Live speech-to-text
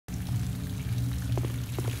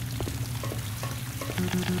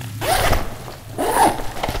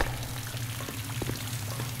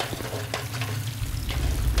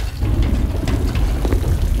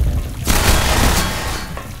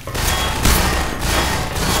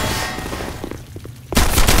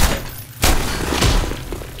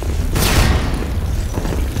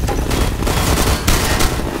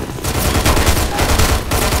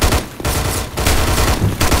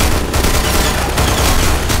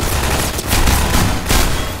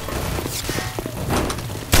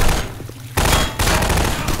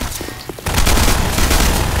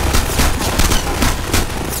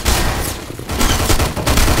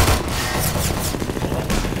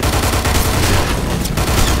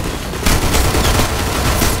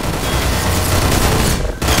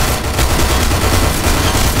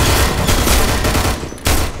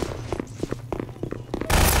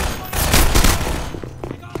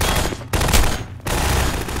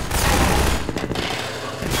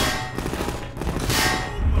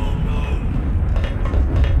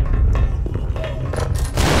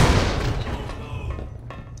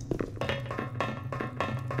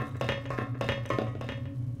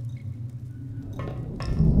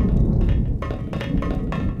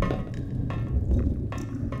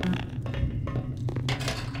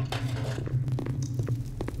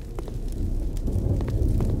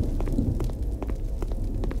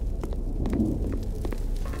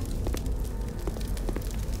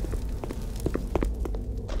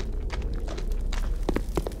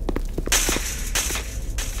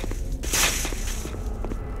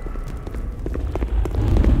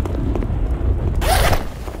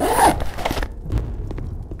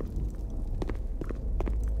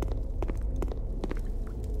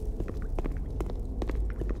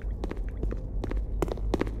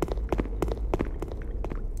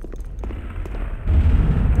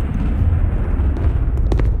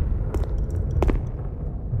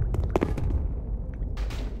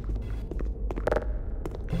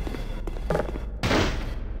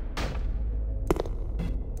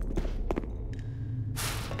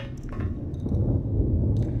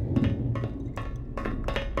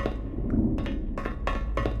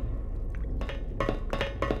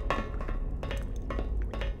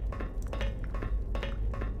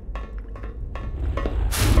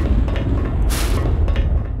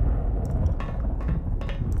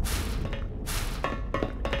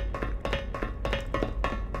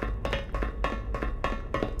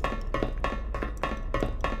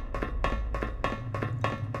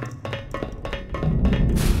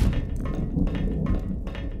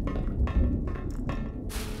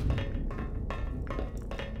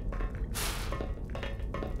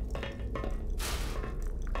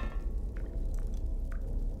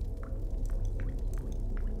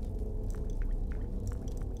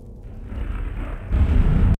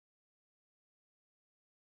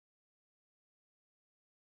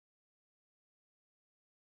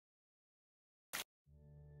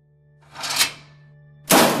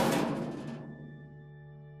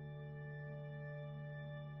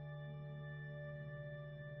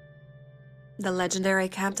The legendary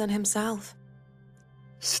captain himself.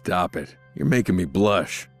 Stop it. You're making me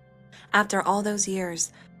blush. After all those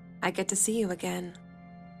years, I get to see you again.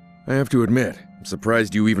 I have to admit, I'm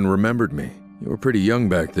surprised you even remembered me. You were pretty young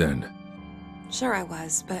back then. Sure I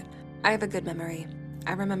was, but I have a good memory.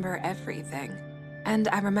 I remember everything. And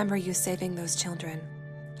I remember you saving those children.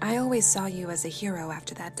 I always saw you as a hero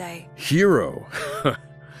after that day. Hero?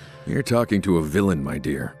 You're talking to a villain, my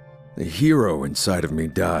dear. The hero inside of me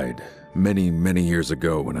died many, many years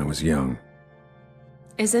ago when I was young.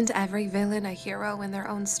 Isn't every villain a hero in their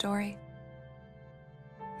own story?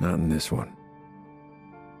 Not in this one.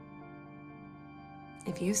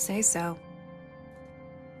 If you say so.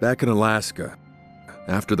 Back in Alaska,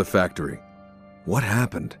 after the factory, what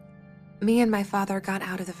happened? Me and my father got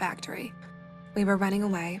out of the factory. We were running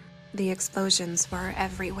away. The explosions were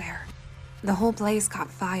everywhere. The whole place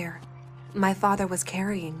caught fire. My father was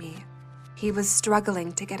carrying me. He was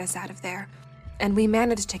struggling to get us out of there. And we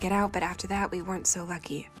managed to get out, but after that, we weren't so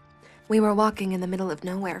lucky. We were walking in the middle of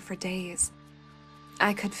nowhere for days.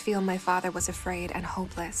 I could feel my father was afraid and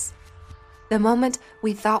hopeless. The moment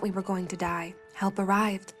we thought we were going to die, help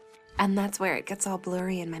arrived. And that's where it gets all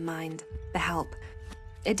blurry in my mind. The help.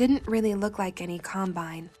 It didn't really look like any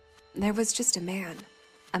combine. There was just a man.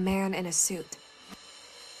 A man in a suit.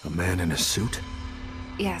 A man in a suit?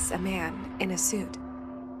 Yes, a man in a suit.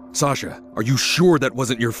 Sasha, are you sure that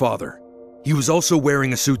wasn't your father? He was also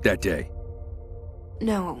wearing a suit that day.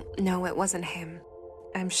 No, it wasn't him.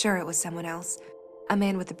 I'm sure it was someone else. A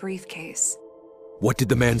man with a briefcase. What did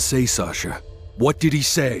the man say, Sasha? What did he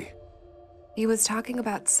say? He was talking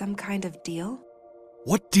about some kind of deal?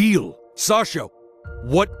 What deal? Sasha,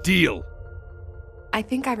 what deal? I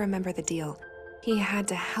think I remember the deal. He had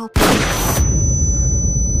to help me.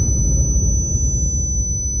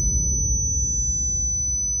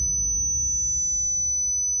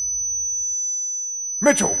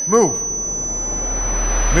 Mitchell, move!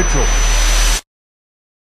 Mitchell!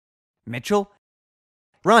 Mitchell?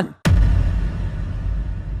 Run!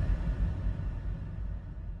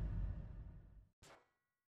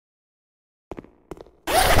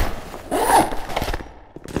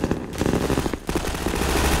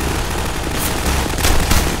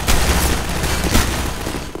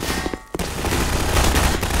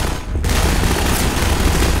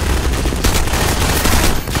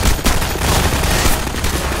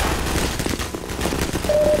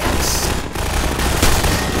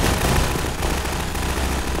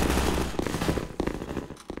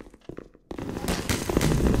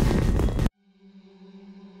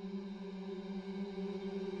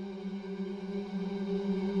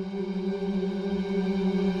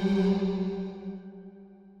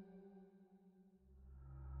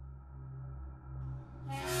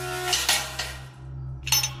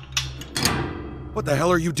 What the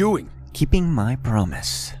hell are you doing? Keeping my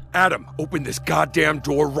promise. Adam, open this goddamn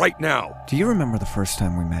door right now. Do you remember the first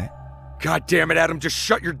time we met? God damn it, Adam, just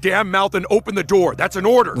shut your damn mouth and open the door. That's an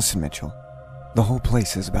order. Listen, Mitchell. The whole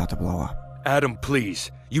place is about to blow up. Adam,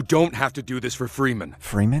 please. You don't have to do this for Freeman.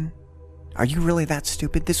 Freeman? Are you really that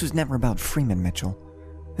stupid? This was never about Freeman, Mitchell.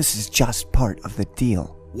 This is just part of the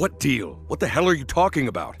deal. What deal? What the hell are you talking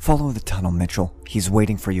about? Follow the tunnel, Mitchell. He's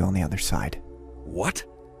waiting for you on the other side. What?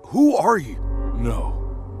 Who are you?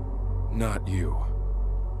 No, not you.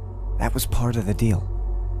 That was part of the deal.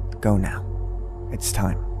 Go now. It's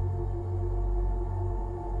time.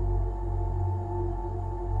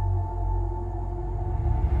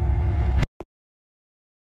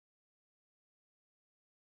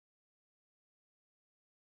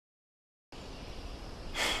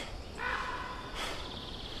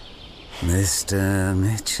 Mr.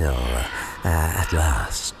 Mitchell, at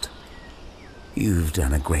last. You've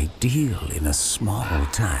done a great deal in a small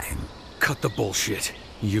time. Cut the bullshit,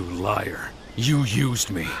 you liar. You used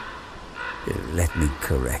me. Let me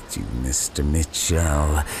correct you, Mr.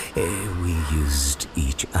 Mitchell. We used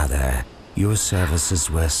each other. Your services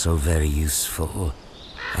were so very useful,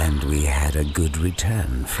 and we had a good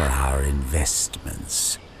return for our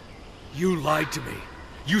investments. You lied to me.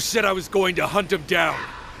 You said I was going to hunt him down.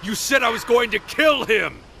 You said I was going to kill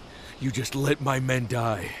him. You just let my men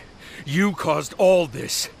die. You caused all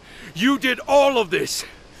this. You did all of this.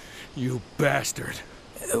 You bastard.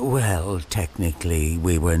 Well, technically,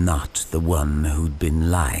 we were not the one who'd been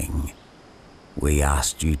lying. We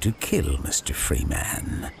asked you to kill Mr.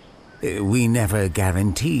 Freeman. We never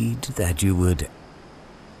guaranteed that you would...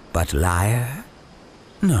 But liar?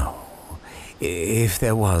 No. If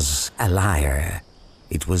there was a liar,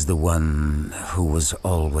 it was the one who was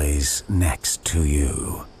always next to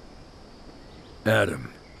you.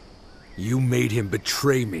 Adam, you made him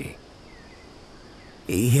betray me.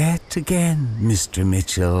 Yet again, Mr.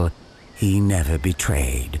 Mitchell, he never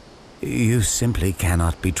betrayed. You simply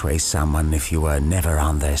cannot betray someone if you are never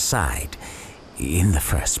on their side, in the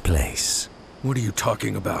first place. What are you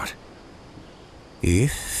talking about?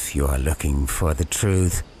 If you are looking for the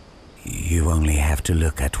truth, you only have to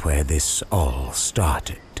look at where this all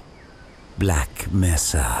started. Black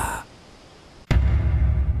Mesa.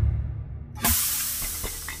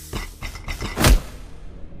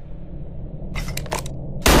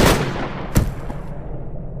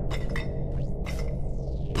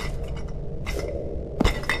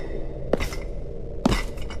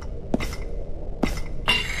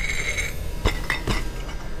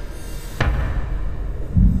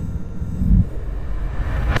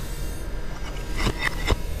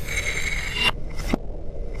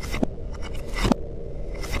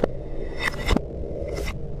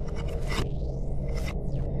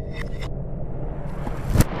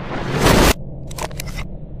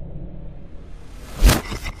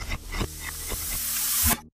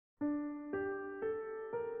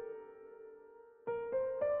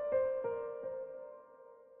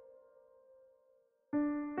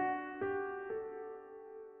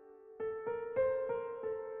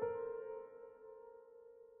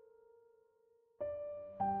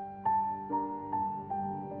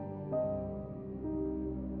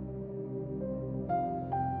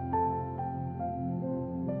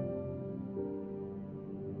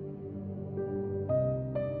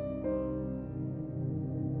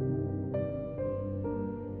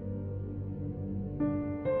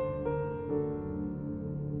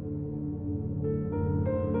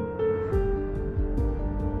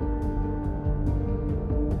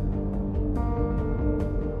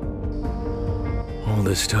 All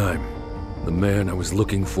this time, the man I was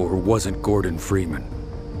looking for wasn't Gordon Freeman.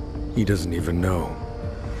 He doesn't even know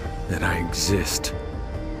that I exist.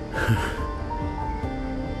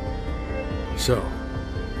 So,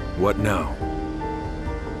 what now?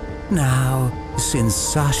 Now, since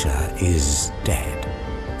Sasha is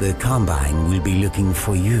dead, the Combine will be looking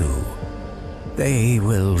for you. They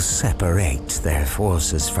will separate their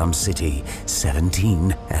forces from City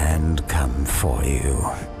 17 and come for you.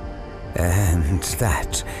 And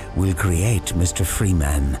that will create, Mr.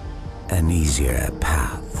 Freeman, an easier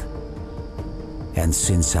path. And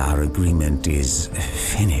since our agreement is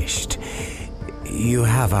finished, you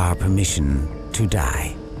have our permission to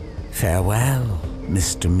die. Farewell,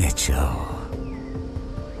 Mr. Mitchell.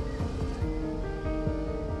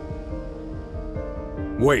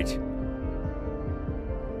 Wait.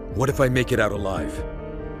 What if I make it out alive?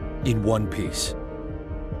 In one piece?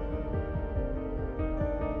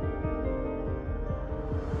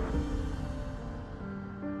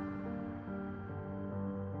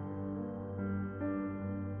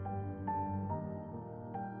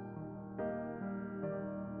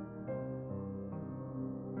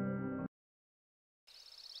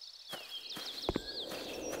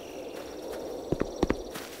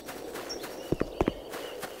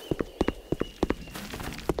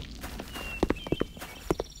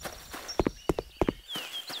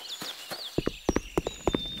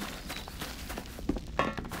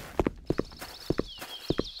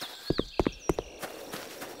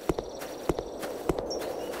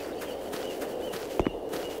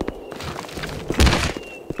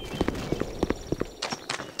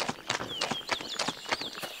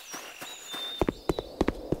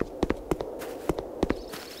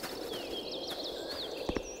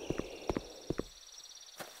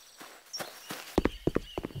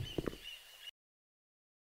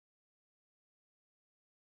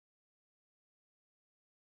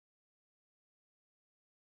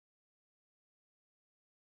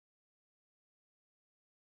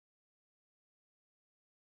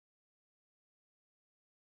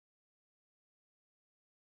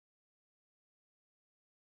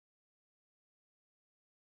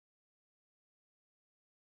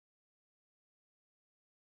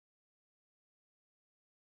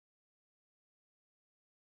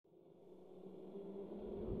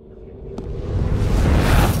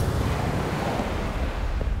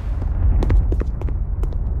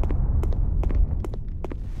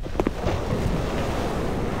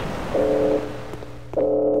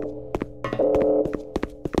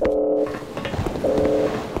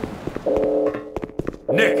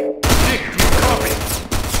 Nick! Nick, do you copy?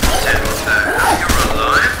 You're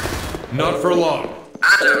alive? Not for long.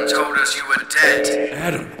 Adam told us you were dead.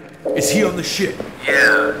 Adam? Is he on the ship?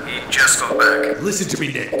 Yeah, he just got back. Listen to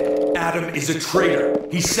me, Nick. Adam is a traitor.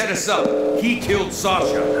 He set us up. He killed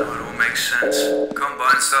Sasha. Now it all makes sense.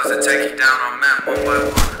 Combine started taking down our men one by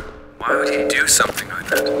one. Why would he do something like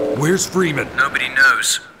that? Where's Freeman? Nobody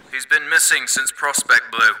knows. He's been missing since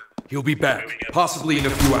Prospect blew. He'll be back, possibly in a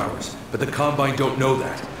few hours, but the Combine don't know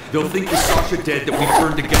that. They'll think with Sasha dead that we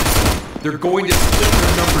turned against them. They're going to split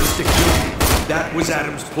their numbers to kill me. That was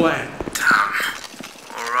Adam's plan. Damn.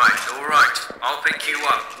 Alright. I'll pick you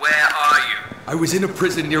up. Where are you? I was in a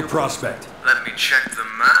prison near Prospect. Let me check the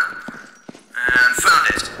map. And found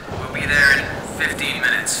it. We'll be there in 15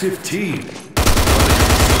 minutes. 15?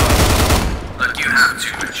 Look, you have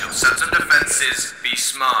to, Mitchell. Set some defenses. Be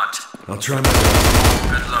smart. I'll try my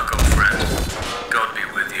best. Good luck, old friend. God be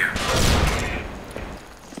with you.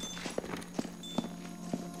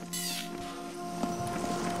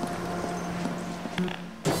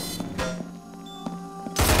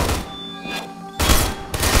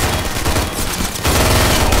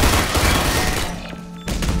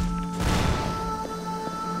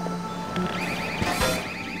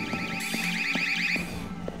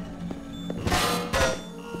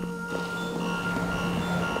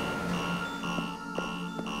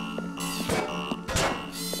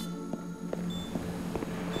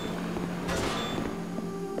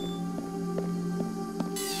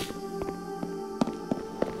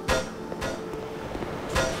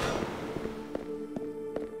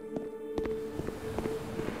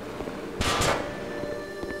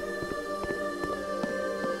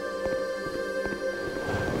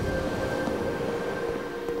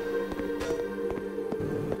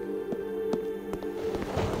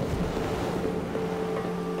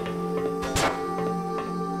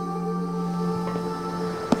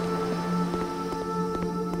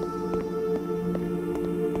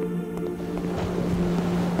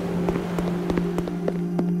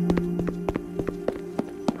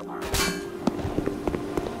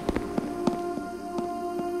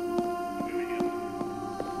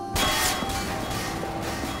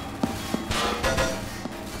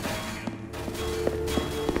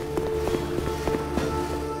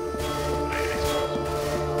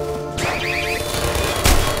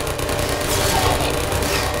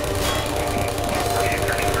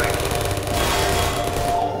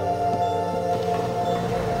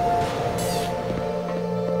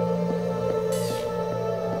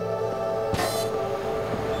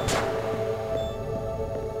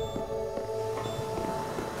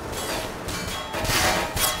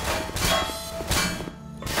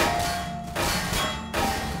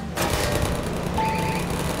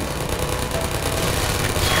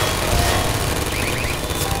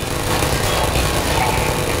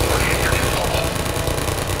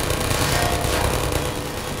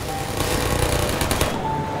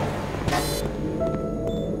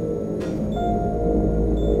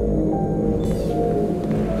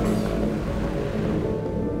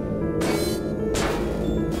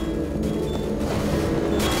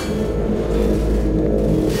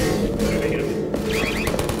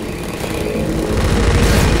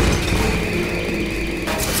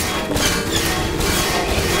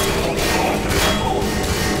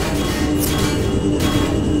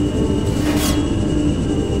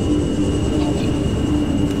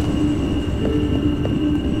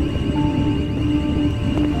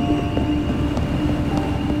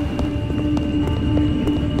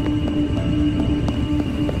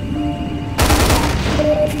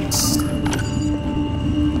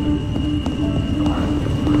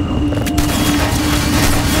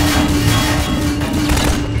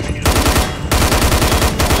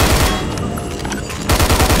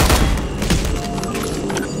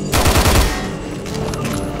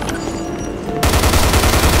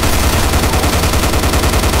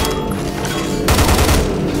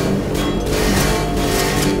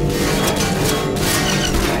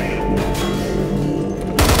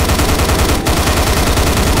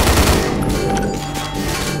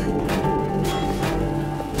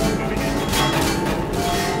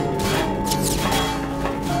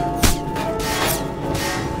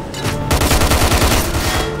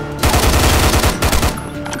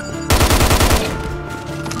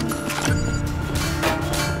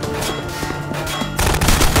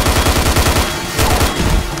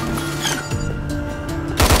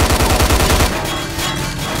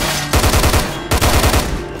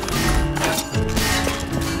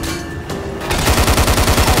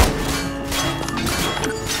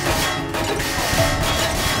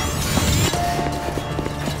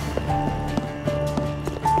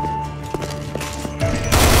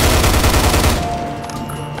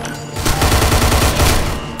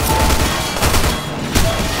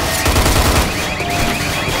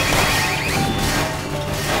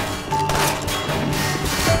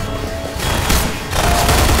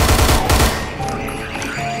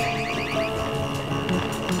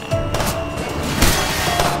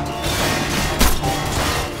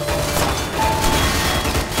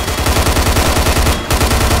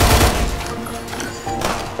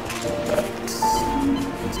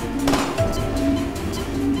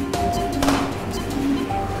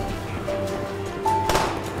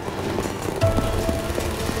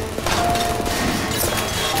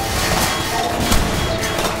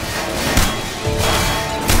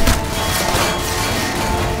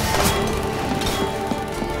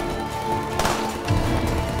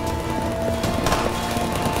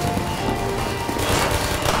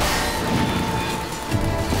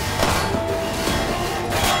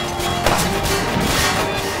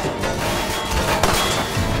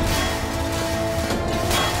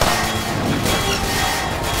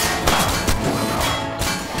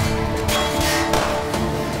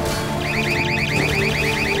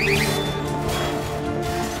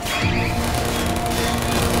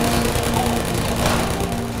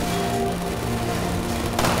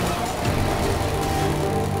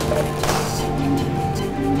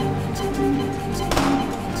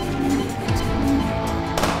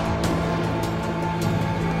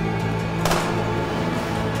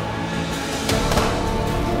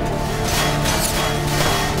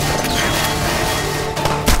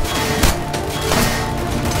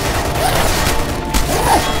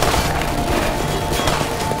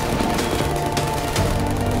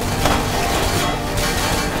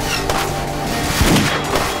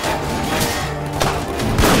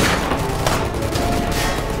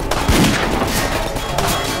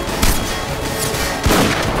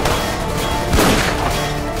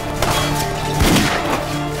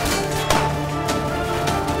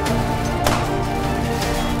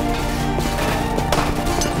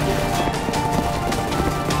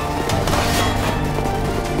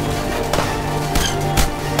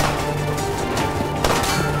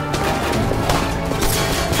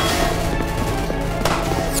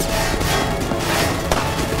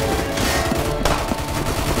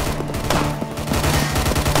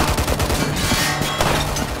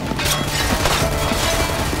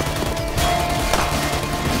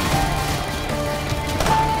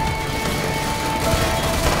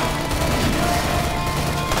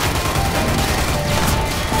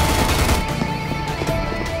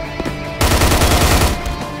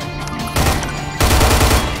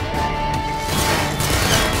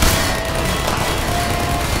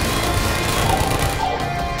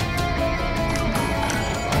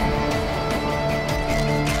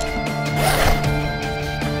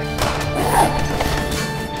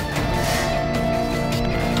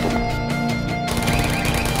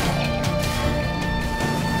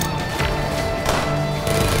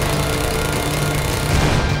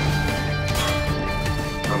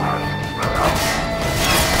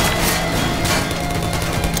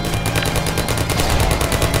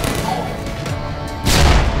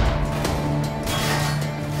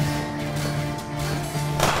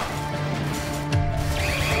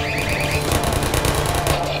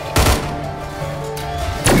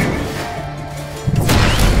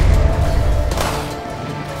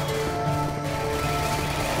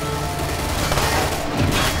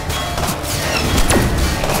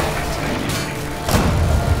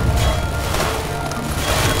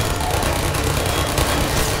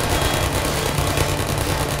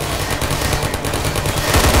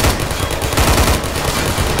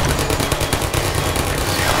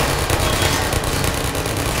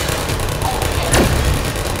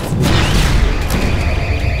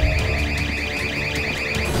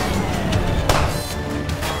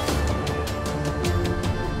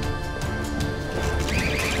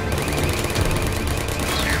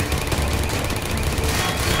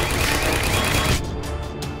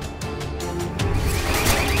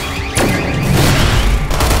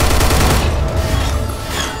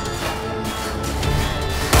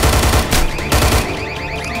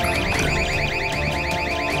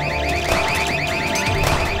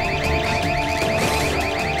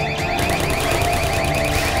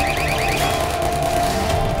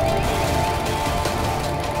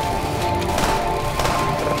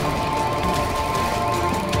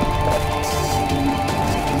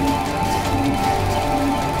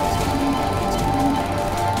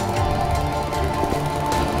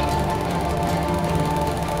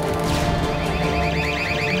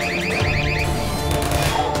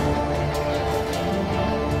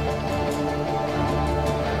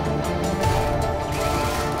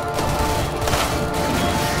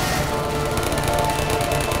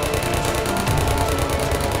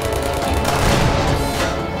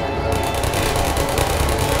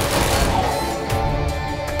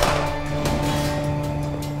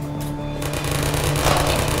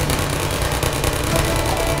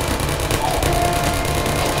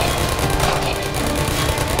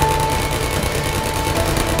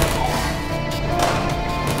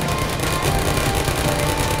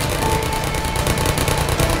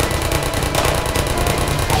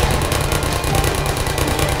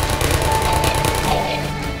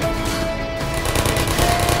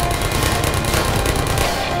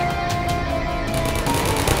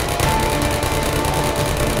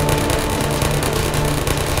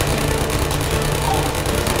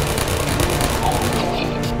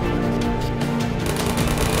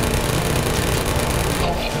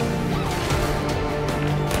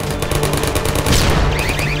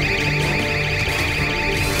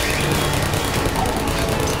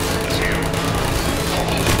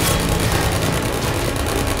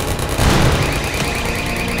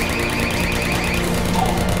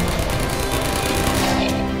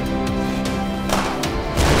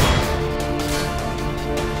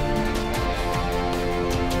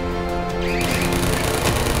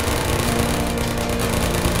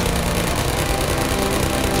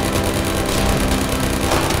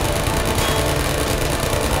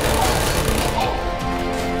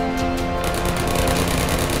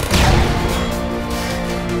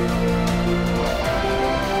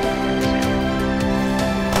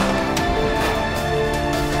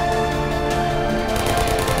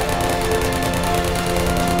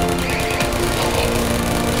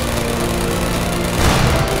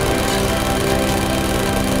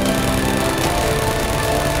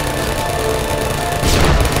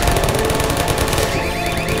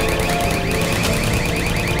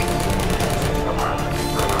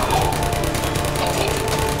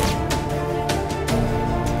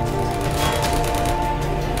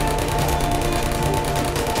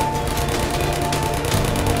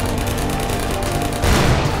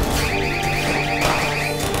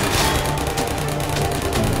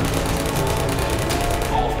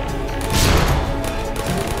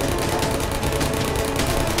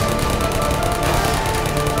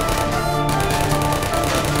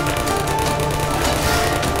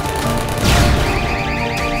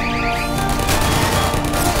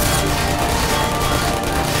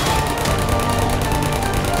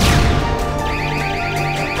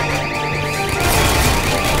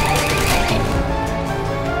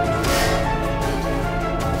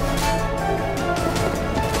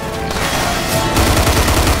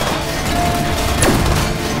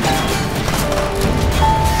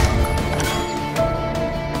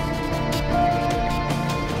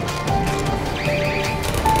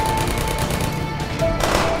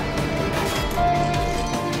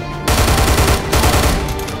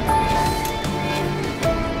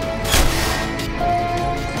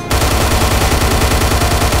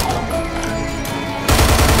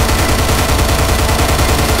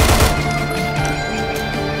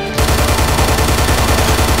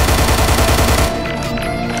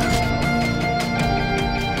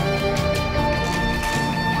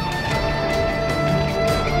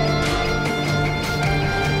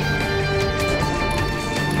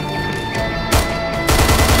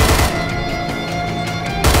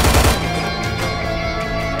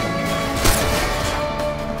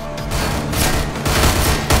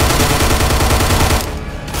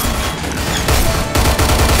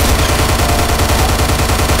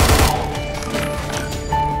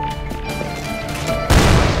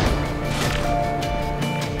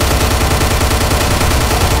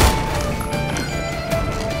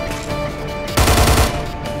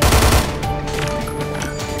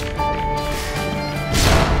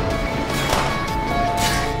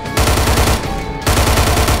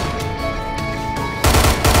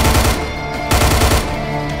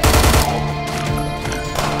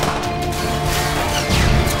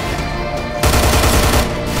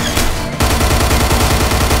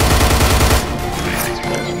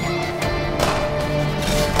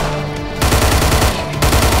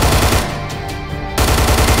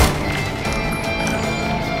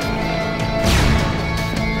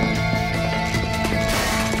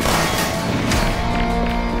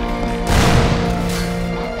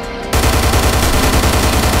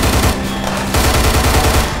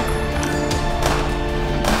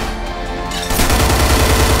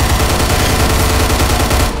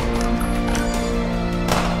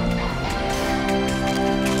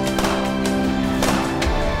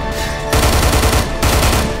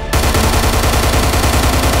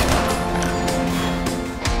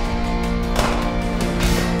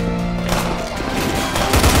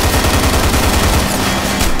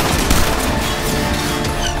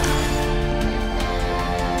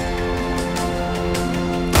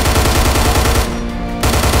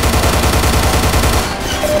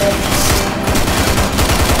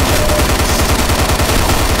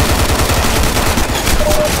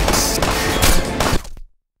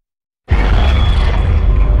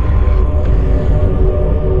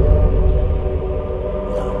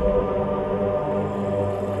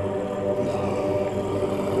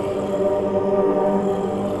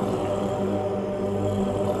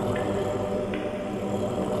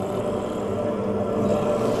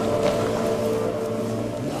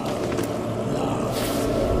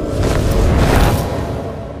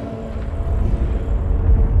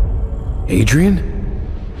 Adrian?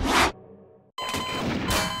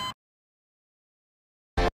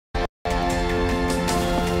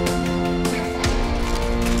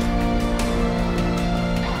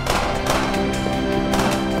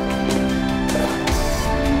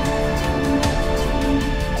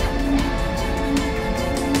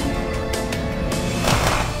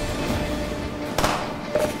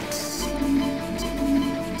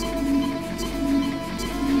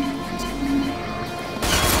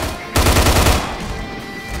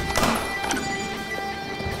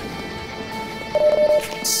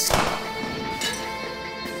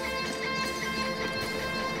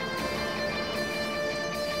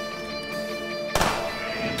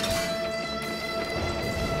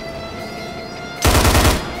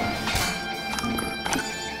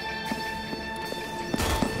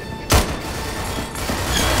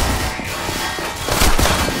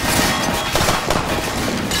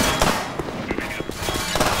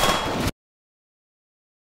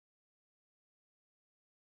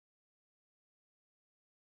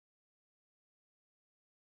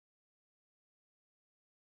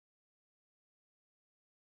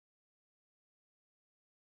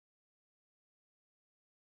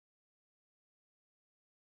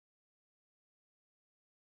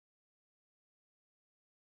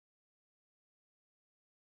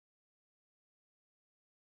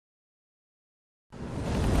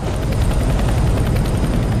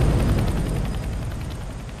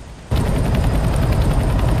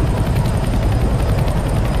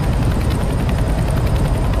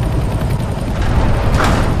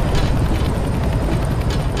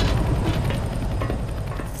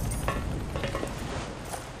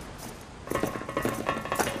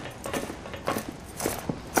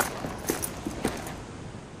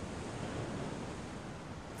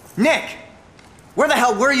 Nick! Where the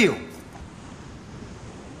hell were you?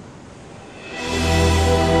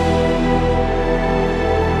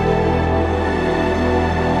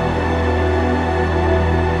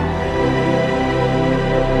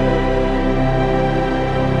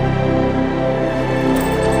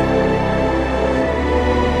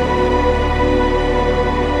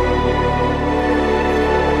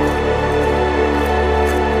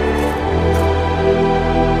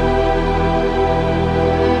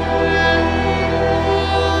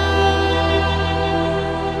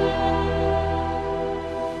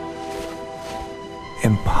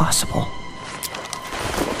 Impossible.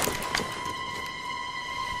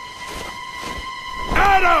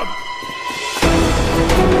 Adam!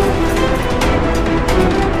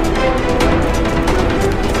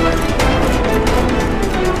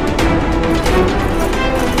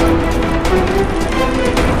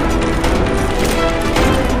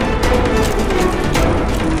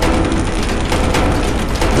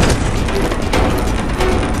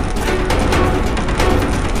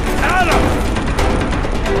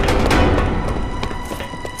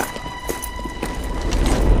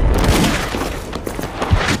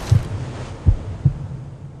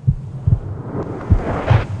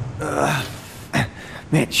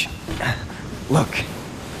 Mitch, look.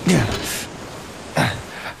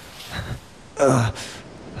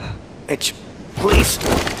 Mitch, please.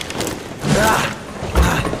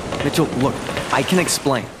 Mitchell, look, I can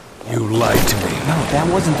explain. You lied to me. No, that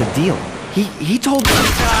wasn't the deal. He told me.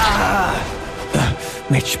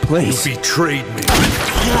 Mitch, please. You betrayed me.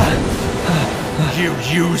 You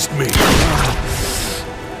used me.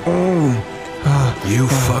 You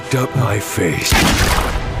fucked up my face.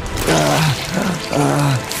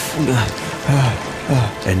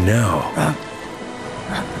 And now...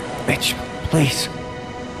 Mitch, please.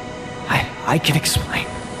 I can explain.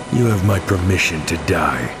 You have my permission to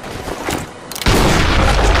die.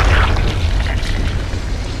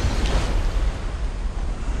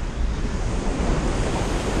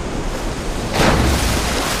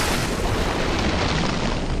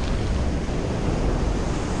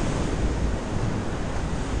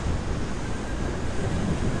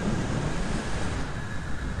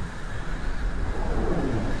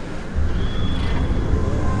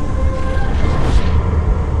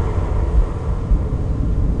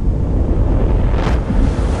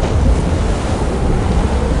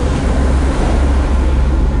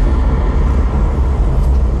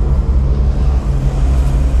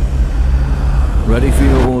 Ready for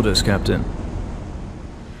your orders, Captain.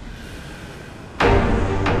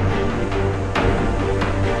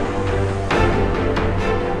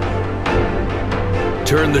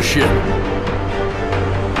 Turn the ship.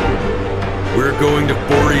 We're going to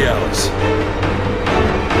Borealis.